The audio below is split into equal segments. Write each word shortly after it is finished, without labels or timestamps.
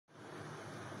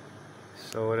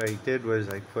So what I did was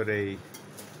I put it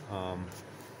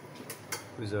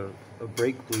was a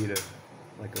brake bleeder,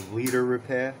 like a bleeder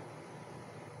repair,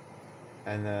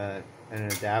 and an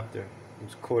adapter. It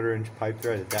was 1/4 inch pipe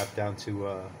thread, adapt down to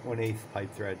 1/8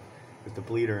 pipe thread with the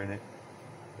bleeder in it,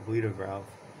 the bleeder valve,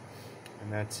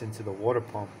 and that's into the water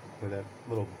pump where that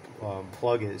little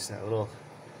plug is, that little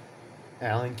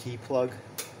Allen key plug.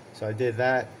 So I did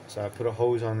that. So I put a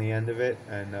hose on the end of it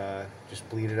and just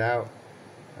bleed it out.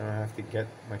 I don't have to get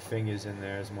my fingers in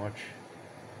there as much.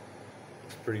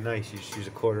 It's pretty nice. You just use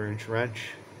a 1/4 inch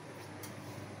wrench.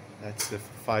 That's the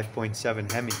 5.7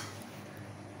 Hemi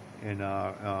in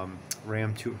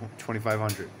Ram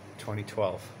 2500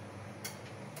 2012.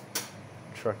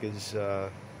 Truck is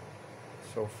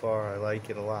so far I like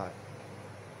it a lot.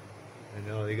 I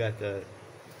know they got the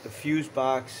fuse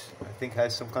box, I think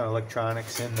has some kind of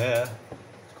electronics in there.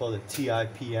 It's called a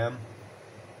TIPM.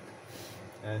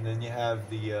 And then you have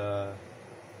the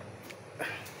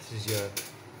this is your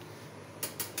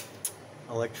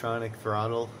electronic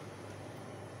throttle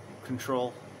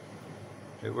control.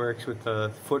 It works with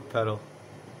the foot pedal,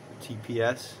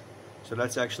 TPS. So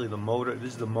that's actually the motor.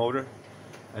 This is the motor,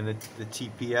 and the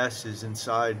TPS is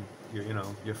inside your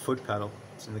your foot pedal.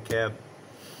 It's in the cab.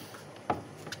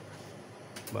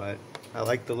 But I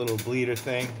like the little bleeder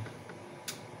thing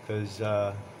because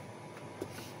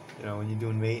when you're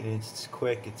doing maintenance, it's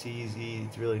quick, it's easy,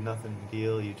 it's really nothing to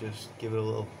deal. You just give it a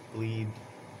little bleed,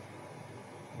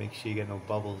 make sure you get no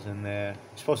bubbles in there.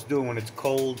 You're supposed to do it when it's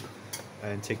cold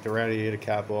and take the radiator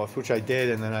cap off, which I did,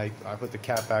 and then I put the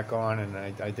cap back on, and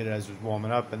I did it as it was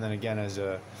warming up, and then again as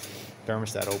a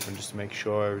thermostat open just to make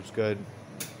sure it was good.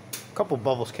 A couple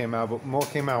bubbles came out, but more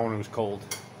came out when it was cold.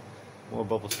 More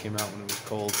bubbles came out when it was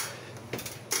cold.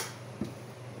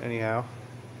 Anyhow,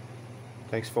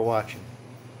 thanks for watching.